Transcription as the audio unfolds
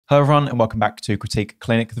Hello everyone and welcome back to Critique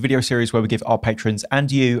Clinic, the video series where we give our patrons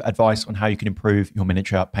and you advice on how you can improve your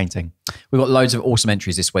miniature painting. We've got loads of awesome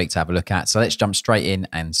entries this week to have a look at, so let's jump straight in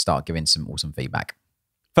and start giving some awesome feedback.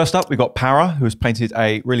 First up, we've got Para, who has painted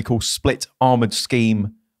a really cool split armoured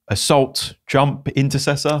scheme assault jump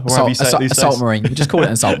intercessor, or however you say it these days. Assault marine. We just call it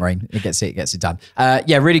an assault marine. It gets it done.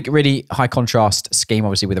 Yeah, really high contrast scheme,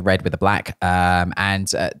 obviously with the red with the black, and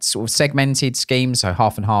sort of segmented schemes, so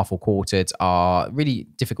half and half or quartered, are really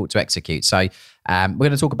difficult to execute. So we're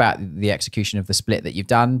going to talk about the execution of the split that you've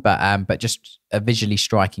done, but just a visually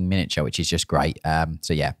striking miniature, which is just great.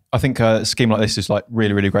 So yeah, I think a scheme like this is like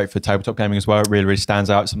really great for tabletop gaming as well. It really stands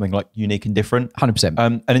out, something like unique and different. 100%.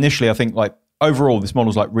 And initially, I think like overall, this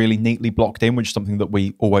model's like really neatly blocked in, which is something that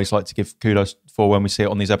we always like to give kudos for when we see it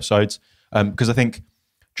on these episodes. Because I think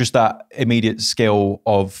just that immediate skill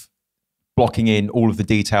of blocking in all of the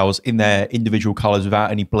details in their individual colors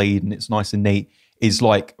without any bleed, and it's nice and neat, is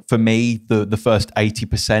like, for me, the first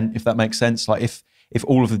 80%, if that makes sense. Like if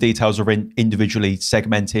all of the details are individually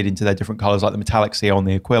segmented into their different colors, like the metallics here on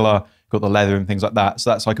the Aquila, got the leather and things like that.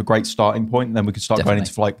 So that's like a great starting point. And then we can start going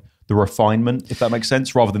into like the refinement, if that makes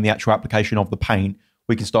sense, rather than the actual application of the paint.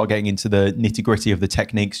 We can start getting into the nitty gritty of the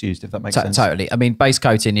techniques used, if that makes sense. Totally. I mean, base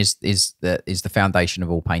coating is the foundation of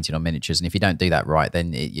all painting on miniatures, and if you don't do that right,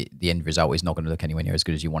 then the end result is not going to look anywhere near as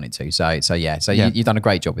good as you want it to. So yeah. You've done a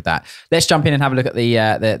great job with that. Let's jump in and have a look at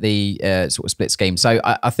the sort of split scheme. So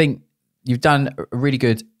I think you've done a really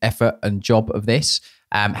good effort and job of this.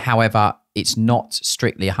 However, it's not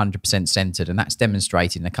strictly 100% centered, and that's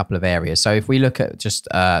demonstrated in a couple of areas. So if we look at just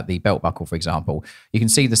the belt buckle, for example, you can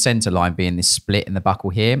see the center line being this split in the buckle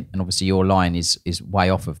here, and obviously your line is way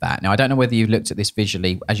off of that. Now, I don't know whether you've looked at this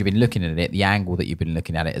visually as you've been looking at it. The angle that you've been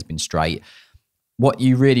looking at it has been straight. What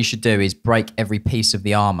you really should do is break every piece of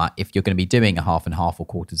the armor if you're going to be doing a half and half or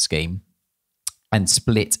quartered scheme, and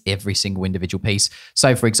split every single individual piece.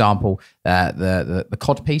 So, for example, the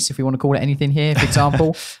cod piece, if we want to call it anything here, for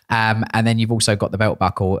example, and then you've also got the belt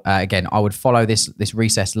buckle. Again, I would follow this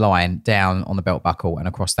recessed line down on the belt buckle and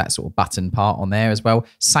across that sort of button part on there as well.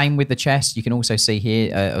 Same with the chest. You can also see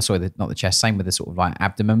here, not the chest, same with the sort of like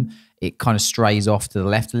abdomen. It kind of strays off to the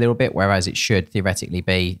left a little bit, whereas it should theoretically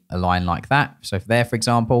be a line like that. So there, for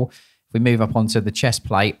example, if we move up onto the chest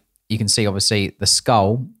plate, you can see obviously the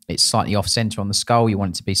skull, it's slightly off center on the skull. You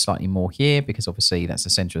want it to be slightly more here because obviously that's the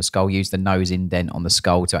center of the skull. Use the nose indent on the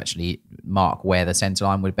skull to actually mark where the center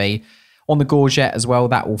line would be. On the gorget as well,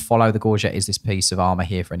 that will follow. The gorget is this piece of armor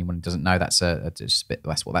here. For anyone who doesn't know, that's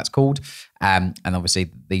that's what that's called. And obviously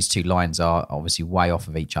these two lines are obviously way off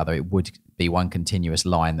of each other. It would be one continuous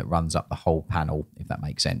line that runs up the whole panel, if that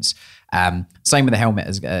makes sense. Same with the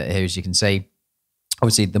helmet here, as you can see.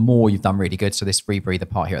 Obviously, the more you've done really good. So this rebreather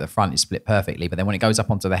part here at the front is split perfectly. But then when it goes up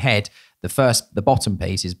onto the head, the bottom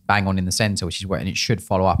piece is bang on in the center, which is where, and it should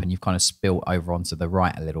follow up, and you've kind of spilt over onto the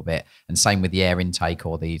right a little bit. And same with the air intake,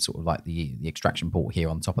 or the sort of like the extraction port here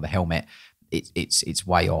on top of the helmet. It's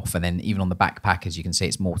way off. And then even on the backpack, as you can see,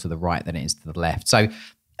 it's more to the right than it is to the left. So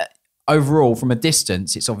overall, from a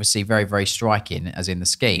distance, it's obviously very striking, as in the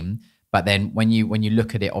scheme. But then when you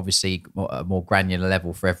look at it, obviously at a more granular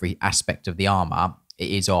level for every aspect of the armor, it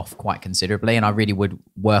is off quite considerably, and I really would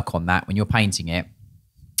work on that when you're painting it.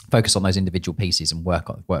 Focus on those individual pieces and work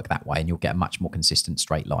that way, and you'll get a much more consistent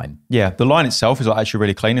straight line. Yeah, the line itself is actually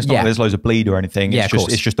really clean. It's not like there's loads of bleed or anything.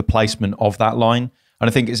 It's just the placement of that line. And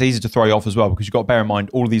I think it's easy to throw you off as well, because you've got to bear in mind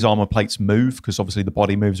all of these armor plates move, because obviously the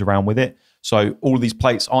body moves around with it. So all of these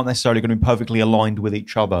plates aren't necessarily going to be perfectly aligned with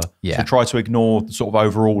each other. Yeah. So try to ignore the sort of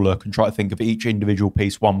overall look and try to think of each individual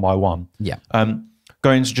piece one by one. Yeah.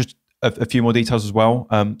 Going into just a few more details as well.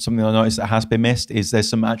 Something I noticed that has been missed is there's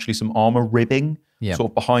some armor ribbing sort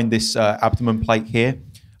of behind this abdomen plate here,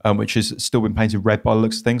 which has still been painted red by the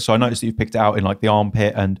looks of things. So I noticed that you've picked it out in like the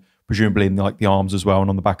armpit and presumably in like the arms as well, and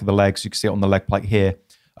on the back of the legs. You can see it on the leg plate here.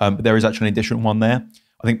 But there is actually an additional one there.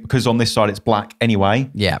 I think because on this side it's black anyway,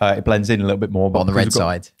 it blends in a little bit more. But on the red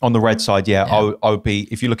side? On the red side, I would be,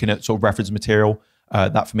 if you're looking at sort of reference material,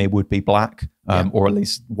 that for me would be black, or at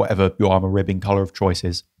least whatever your armor ribbing color of choice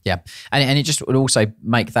is. Yeah, and it just would also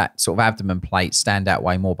make that sort of abdomen plate stand out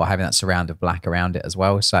way more by having that surround of black around it as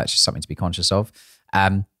well. So that's just something to be conscious of.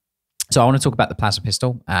 So I want to talk about the plasma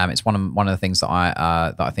pistol. It's one of the things that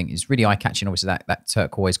I think is really eye catching. Obviously, that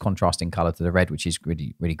turquoise contrasting color to the red, which is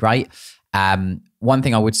really great. One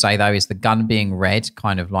thing I would say though is the gun being red,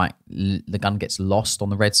 kind of like the gun gets lost on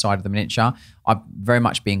the red side of the miniature. I'd very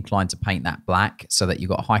much be inclined to paint that black so that you've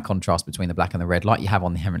got a high contrast between the black and the red, like you have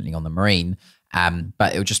inherently on the Marine.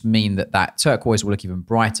 But it would just mean that turquoise will look even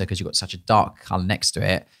brighter because you've got such a dark color next to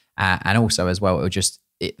it. And also as well, it will just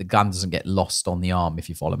the gun doesn't get lost on the arm, if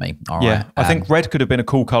you follow me. All yeah, right. I think red could have been a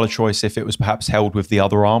cool color choice if it was perhaps held with the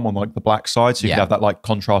other arm on like the black side, so you could have that like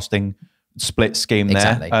contrasting split scheme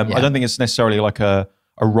there. I don't think it's necessarily like a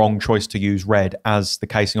wrong choice to use red as the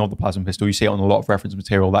casing of the plasma pistol. You see it on a lot of reference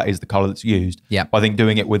material. That is the color that's used. Yeah. But I think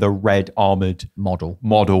doing it with a red armored model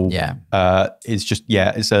is just,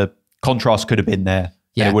 it's a contrast could have been there.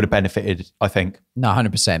 Yeah. And it would have benefited, I think. No,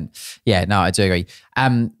 100%. Yeah, no, I do agree.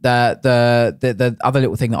 The other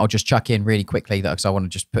little thing that I'll just chuck in really quickly, because I want to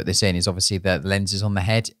just put this in, is obviously the lenses on the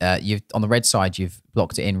head. You've on the red side, you've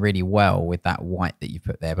blocked it in really well with that white that you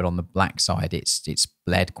put there, but on the black side, it's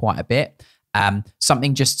bled quite a bit.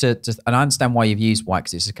 Something just to and I understand why you've used white,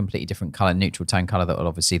 because it's a completely different color, neutral tone color that will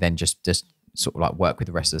obviously then just sort of like work with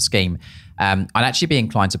the rest of the scheme. I'd actually be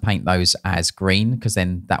inclined to paint those as green, because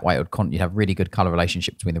then that way you'd have really good color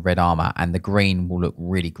relationship between the red armor, and the green will look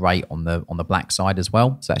really great on the black side as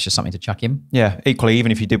well. So that's just something to chuck in. Yeah, equally,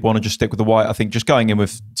 even if you did want to just stick with the white, I think just going in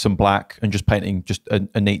with some black and just painting just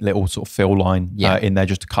a neat little sort of fill line in there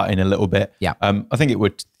just to cut in a little bit. Yeah, I think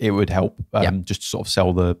it would help just to sort of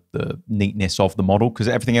sell the neatness of the model, because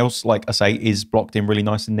everything else, like I say, is blocked in really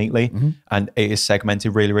nice and neatly, and it is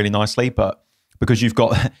segmented really, really nicely. But because you've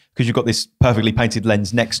got this perfectly painted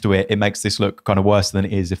lens next to it, it makes this look kind of worse than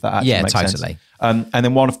it is, if that actually makes sense. And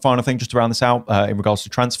then one final thing, just to round this out, in regards to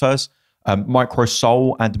transfers, Micro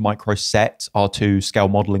Sol and Micro Set are two scale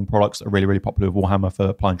modeling products that are really, really popular with Warhammer for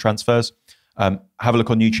applying transfers. Have a look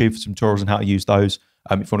on YouTube for some tutorials on how to use those.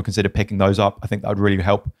 If you want to consider picking those up, I think that would really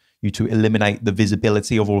help you to eliminate the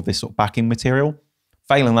visibility of all of this sort of backing material.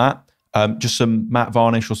 Failing that, just some matte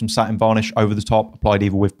varnish or some satin varnish over the top, applied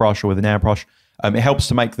either with brush or with an airbrush. It helps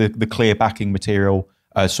to make the clear backing material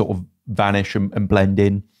sort of vanish and blend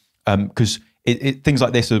in, because things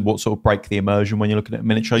like this are what sort of break the immersion when you're looking at a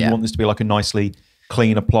miniature. You want this to be like a nicely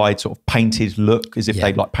clean, applied, sort of painted look, as if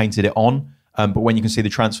they'd like painted it on. But when you can see the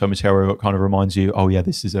transfer material, it kind of reminds you, oh yeah,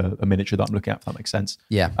 this is a miniature that I'm looking at, if that makes sense.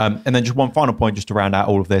 Yeah. And then just one final point, just to round out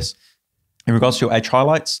all of this. In regards to your edge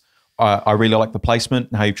highlights, I really like the placement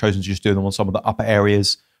and how you've chosen to just do them on some of the upper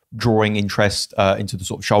areas, drawing interest into the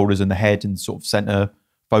sort of shoulders and the head and sort of center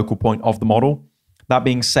focal point of the model. That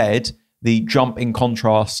being said, the jump in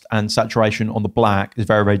contrast and saturation on the black is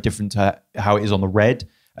very, very different to how it is on the red.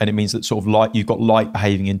 And it means that sort of light, you've got light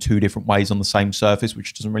behaving in two different ways on the same surface,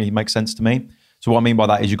 which doesn't really make sense to me. So what I mean by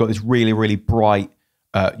that is you've got this really, really bright,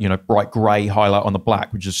 bright gray highlight on the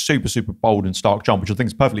black, which is super, super bold and stark jump, which I think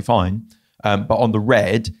is perfectly fine. But on the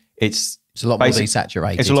red, it's a lot more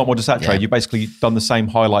desaturated. It's a lot more desaturated. Yeah. You've basically done the same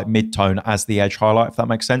highlight mid-tone as the edge highlight, if that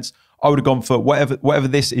makes sense. I would have gone for whatever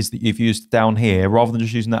this is that you've used down here, rather than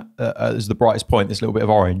just using that as the brightest point, this little bit of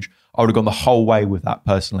orange. I would have gone the whole way with that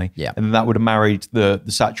personally. Yeah. And then that would have married the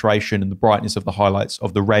saturation and the brightness of the highlights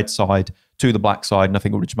of the red side to the black side. And I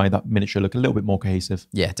think it would have just made that miniature look a little bit more cohesive.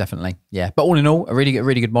 Yeah, definitely. Yeah. But all in all, a really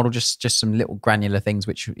good model. Just some little granular things,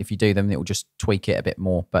 which if you do them, it will just tweak it a bit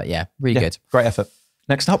more. But yeah, really good. Great effort.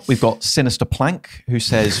 Next up, we've got Sinister Plank, who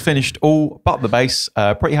says, finished all but the base.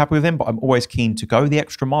 Pretty happy with him, but I'm always keen to go the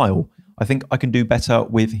extra mile. I think I can do better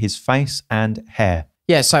with his face and hair.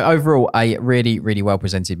 Yeah, so overall, a really, really well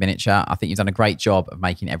presented miniature. I think you've done a great job of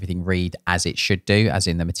making everything read as it should do, as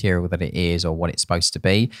in the material that it is or what it's supposed to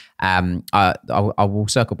be. I will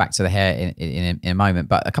circle back to the hair in a moment,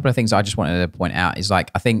 but a couple of things I just wanted to point out is,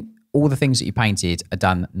 like, I think all the things that you painted are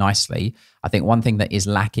done nicely. I think one thing that is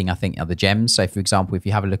lacking, I think, are the gems. So, for example, if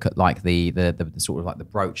you have a look at like the sort of like the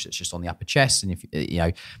brooch that's just on the upper chest, and if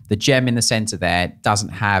the gem in the center there doesn't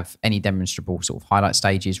have any demonstrable sort of highlight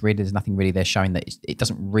stages. Really, there's nothing really there showing that it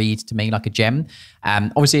doesn't read to me like a gem.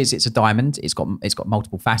 Obviously, it's a diamond. It's got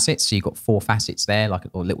multiple facets. So you've got 4 facets there, like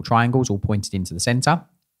or little triangles, all pointed into the center.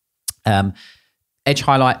 Edge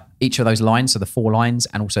highlight each of those lines, so the 4 lines,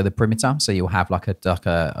 and also the perimeter. So you'll have like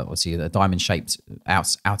obviously a diamond-shaped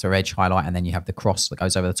outer edge highlight, and then you have the cross that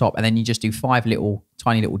goes over the top, and then you just do 5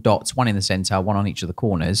 tiny little dots, 1 in the center, 1 on each of the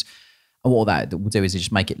corners. And what that will do is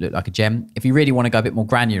just make it look like a gem. If you really want to go a bit more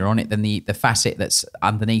granular on it, then the facet that's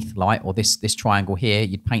underneath light, or this triangle here,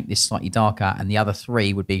 you'd paint this slightly darker, and the other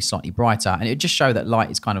 3 would be slightly brighter. And it would just show that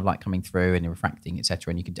light is kind of like coming through and refracting,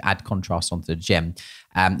 etc. And you could add contrast onto the gem.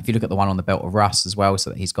 If you look at the one on the belt of rust as well,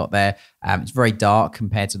 so that he's got there, it's very dark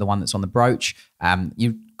compared to the one that's on the brooch.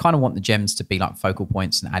 You kind of want the gems to be like focal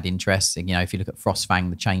points and add interest. And, if you look at Frostfang,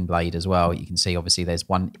 the chain blade as well, you can see obviously there's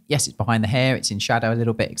one. Yes, it's behind the hair, it's in shadow a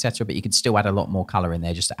little bit, etc. But you can still add a lot more color in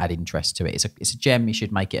there just to add interest to it. It's a gem. You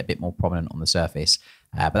should make it a bit more prominent on the surface.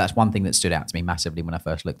 But that's one thing that stood out to me massively when I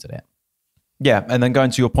first looked at it. Yeah, and then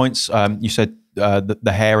going to your points, you said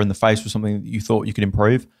the hair and the face was something that you thought you could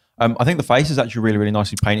improve. I think the face is actually really, really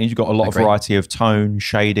nicely painted. You've got a lot of variety of tone,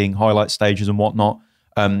 shading, highlight stages and whatnot.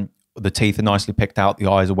 The teeth are nicely picked out. The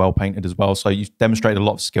eyes are well painted as well. So you've demonstrated a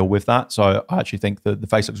lot of skill with that. So I actually think that the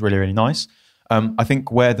face looks really, really nice. I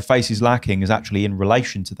think where the face is lacking is actually in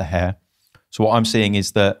relation to the hair. So what I'm seeing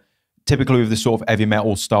is that typically with this sort of heavy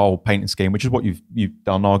metal style painting scheme, which is what you've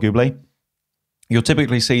done arguably, you'll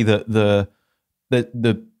typically see that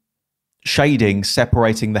the shading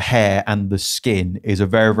separating the hair and the skin is a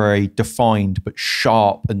very, very defined but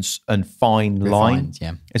sharp and fine line.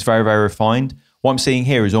 Yeah. It's very, very refined. What I'm seeing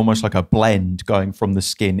here is almost like a blend going from the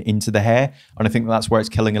skin into the hair. And I think that's where it's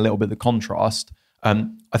killing a little bit of the contrast.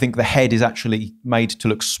 I think the head is actually made to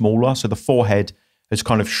look smaller. So the forehead has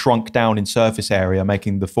kind of shrunk down in surface area,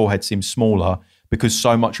 making the forehead seem smaller because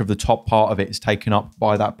so much of the top part of it is taken up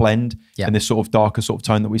by that blend and this sort of darker sort of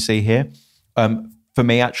tone that we see here. For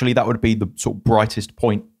me, actually, that would be the sort of brightest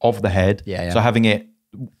point of the head. So having it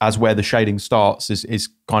as where the shading starts is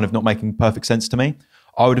kind of not making perfect sense to me.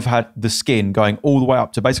 I would have had the skin going all the way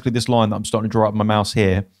up to basically this line that I'm starting to draw up my mouse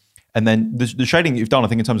here. And then the shading that you've done, I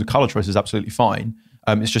think in terms of color choice is absolutely fine.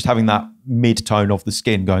 It's just having that mid-tone of the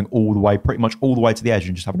skin going all the way, pretty much all the way to the edge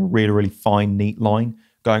and just having a really, really fine, neat line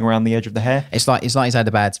going around the edge of the hair. It's like he's had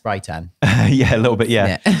a bad spray tan. Yeah, a little bit,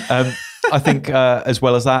 yeah. I think as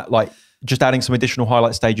well as that, like just adding some additional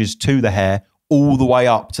highlight stages to the hair all the way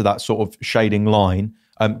up to that sort of shading line.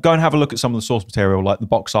 Go and have a look at some of the source material, like the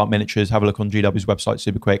box art miniatures. Have a look on GW's website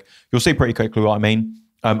super quick. You'll see pretty quickly what I mean.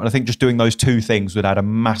 And I think just doing those two things would add a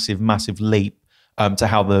massive, massive leap to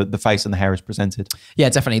how the face and the hair is presented. Yeah,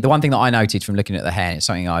 definitely. The one thing that I noted from looking at the hair, and it's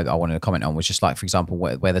something I wanted to comment on, was just like, for example,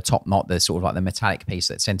 where the top knot, there's sort of like the metallic piece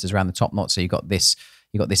that centers around the top knot. So you've got this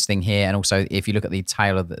thing here, and also if you look at the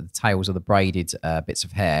tails of the braided bits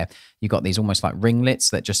of hair, you've got these almost like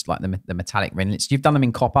ringlets that just like the metallic ringlets. You've done them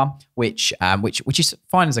in copper, which is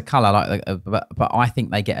fine as a color, but I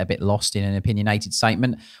think they get a bit lost in an opinionated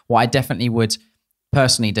statement. What I definitely would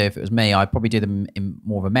personally do if it was me, I'd probably do them in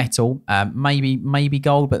more of a metal, maybe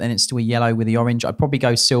gold, but then it's still a yellow with the orange. I'd probably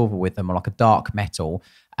go silver with them, or like a dark metal.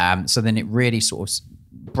 So then it really sort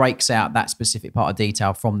of breaks out that specific part of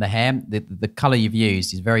detail from the hair. The color you've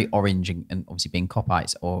used is very orange, and obviously being copper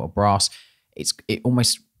or brass, it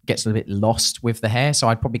almost gets a little bit lost with the hair. So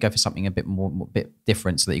I'd probably go for something a bit bit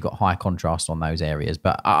different so that you've got higher contrast on those areas.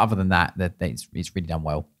 But other than that, it's really done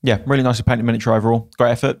well. Yeah, really nicely painted miniature overall. Great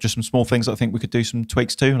effort. Just some small things that I think we could do some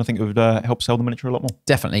tweaks to, and I think it would help sell the miniature a lot more.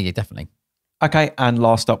 Definitely. Okay, and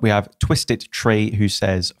last up we have Twisted Tree, who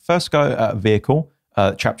says, first go at a vehicle.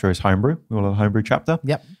 Chapter is homebrew. We all have a homebrew chapter.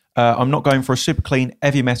 Yep. I'm not going for a super clean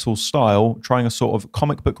heavy metal style, trying a sort of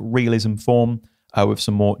comic book realism form with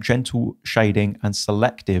some more gentle shading and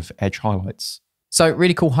selective edge highlights. So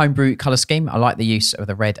really cool homebrew color scheme. I like the use of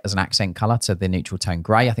the red as an accent color to the neutral tone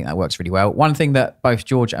gray. I think that works really well. One thing that both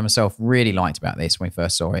George and myself really liked about this when we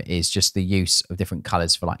first saw it is just the use of different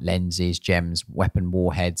colors for like lenses, gems, weapon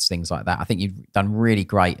warheads, things like that. I think you've done really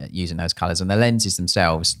great at using those colors, and the lenses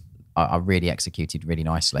themselves are really executed really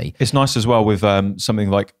nicely. It's nice as well with something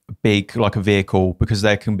like big, like a vehicle, because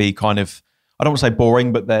there can be kind of, I don't want to say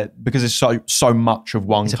boring, but because it's so much of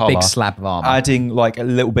one color. It's a big slab of armor. Adding like a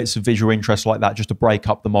little bits of visual interest like that just to break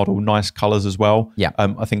up the model, nice colors as well. Yeah.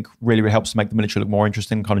 I think really helps to make the miniature look more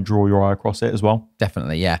interesting, kind of draw your eye across it as well.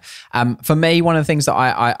 Definitely, yeah. For me, one of the things that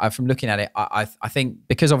I from looking at it, I think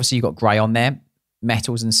because obviously you've got grey on there,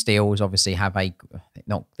 metals and steels obviously have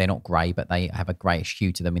they're not grey, but they have a greyish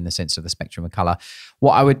hue to them in the sense of the spectrum of colour.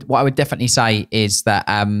 What I would definitely say is that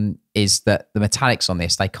the metallics on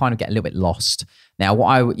this, they kind of get a little bit lost.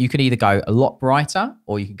 Now, you could either go a lot brighter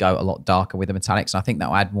or you could go a lot darker with the metallics. And I think that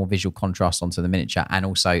will add more visual contrast onto the miniature and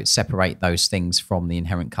also separate those things from the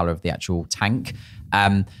inherent colour of the actual tank.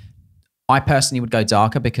 I personally would go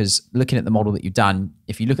darker because looking at the model that you've done,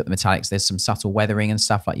 if you look at the metallics, there's some subtle weathering and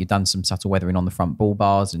stuff. Like you've done some subtle weathering on the front bull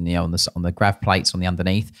bars and on the grav plates on the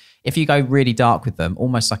underneath. If you go really dark with them,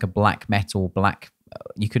 almost like a black metal,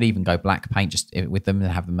 you could even go black paint just with them and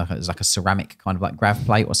have them as like a ceramic kind of like grav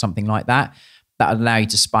plate or something like that. That would allow you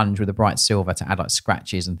to sponge with a bright silver to add like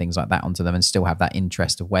scratches and things like that onto them and still have that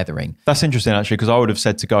interest of weathering. That's interesting actually, because I would have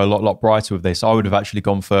said to go a lot brighter with this. I would have actually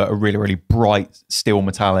gone for a really, really bright steel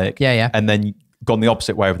metallic. Yeah. And then gone the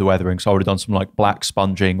opposite way of the weathering. So I would have done some like black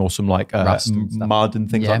sponging or some like mud and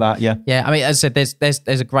things like that. Yeah. Yeah. I mean, as I said,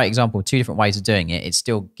 there's a great example, two different ways of doing it. It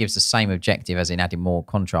still gives the same objective as in adding more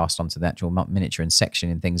contrast onto the actual miniature and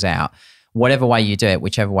sectioning things out. Whatever way you do it,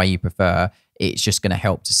 whichever way you prefer, it's just going to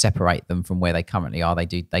help to separate them from where they currently are. They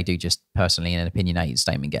do just personally, in an opinionated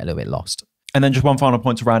statement, get a little bit lost. And then just one final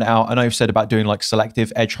point to round it out. I know you've said about doing like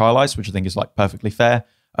selective edge highlights, which I think is like perfectly fair.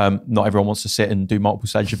 Not everyone wants to sit and do multiple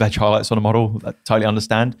stages of edge highlights on a model. I totally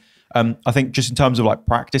understand. I think just in terms of like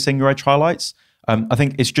practicing your edge highlights, I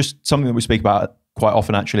think it's just something that we speak about quite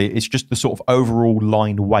often, actually. It's just the sort of overall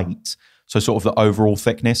line weight. So sort of the overall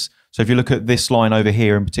thickness. So if you look at this line over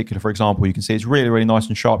here in particular, for example, you can see it's really, really nice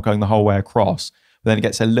and sharp going the whole way across. But then it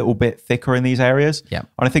gets a little bit thicker in these areas. Yeah. And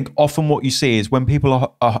I think often what you see is when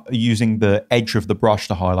people are using the edge of the brush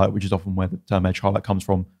to highlight, which is often where the term edge highlight comes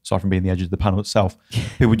from, aside from being the edge of the panel itself,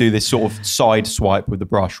 people do this sort of side swipe with the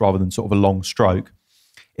brush rather than sort of a long stroke.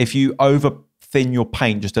 If you over thin your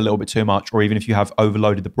paint just a little bit too much, or even if you have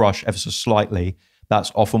overloaded the brush ever so slightly, that's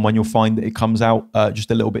often when you'll find that it comes out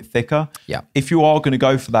just a little bit thicker. Yeah. If you are going to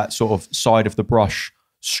go for that sort of side of the brush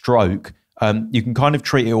stroke, you can kind of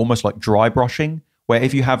treat it almost like dry brushing, where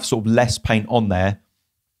if you have sort of less paint on there,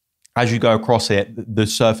 as you go across it, the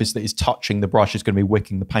surface that is touching the brush is going to be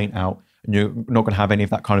wicking the paint out, and you're not going to have any of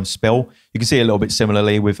that kind of spill. You can see a little bit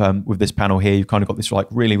similarly with this panel here. You've kind of got this like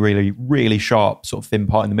really, really, really sharp sort of thin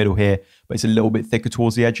part in the middle here, but it's a little bit thicker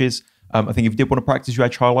towards the edges. I think if you did want to practice your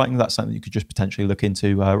edge highlighting, that's something you could just potentially look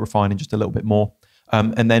into refining just a little bit more.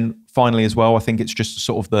 And then finally as well, I think it's just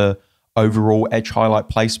sort of the overall edge highlight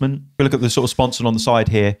placement. If you look at the sort of sponsored on the side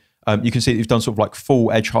here, you can see that you've done sort of like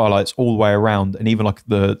full edge highlights all the way around, and even like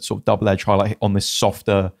the sort of double edge highlight on this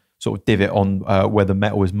softer sort of divot on where the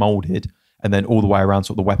metal is molded, and then all the way around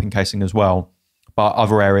sort of the weapon casing as well. But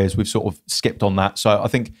other areas we've sort of skipped on that. So I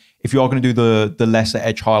think if you are going to do the lesser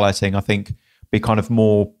edge highlighting, I think be kind of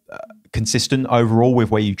more consistent overall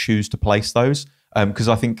with where you choose to place those. Because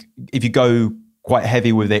I think if you go quite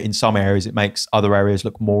heavy with it in some areas, it makes other areas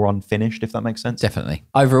look more unfinished, if that makes sense. Definitely.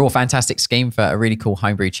 Overall, fantastic scheme for a really cool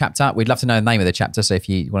homebrew chapter. We'd love to know the name of the chapter, so if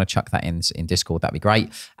you want to chuck that in Discord, that'd be great.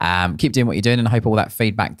 Keep doing what you're doing, and I hope all that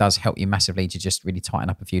feedback does help you massively to just really tighten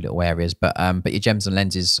up a few little areas. But your gems and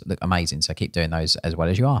lenses look amazing, so keep doing those as well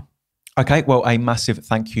as you are. Okay, well, a massive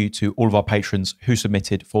thank you to all of our patrons who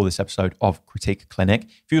submitted for this episode of Critique Clinic.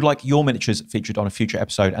 If you'd like your miniatures featured on a future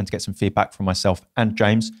episode and to get some feedback from myself and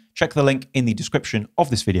James, check the link in the description of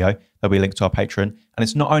this video. There'll be a link to our Patreon. And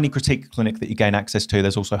it's not only Critique Clinic that you gain access to,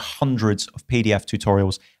 there's also hundreds of PDF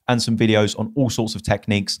tutorials and some videos on all sorts of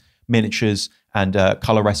techniques, miniatures, and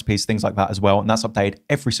color recipes, things like that as well. And that's updated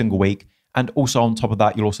every single week. And also on top of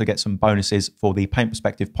that, you'll also get some bonuses for the Paint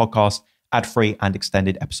Perspective podcast, ad-free and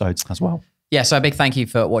extended episodes as well. Yeah, so a big thank you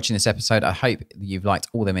for watching this episode. I hope you've liked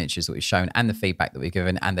all the miniatures that we've shown and the feedback that we've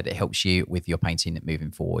given, and that it helps you with your painting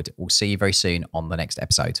moving forward. We'll see you very soon on the next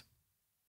episode.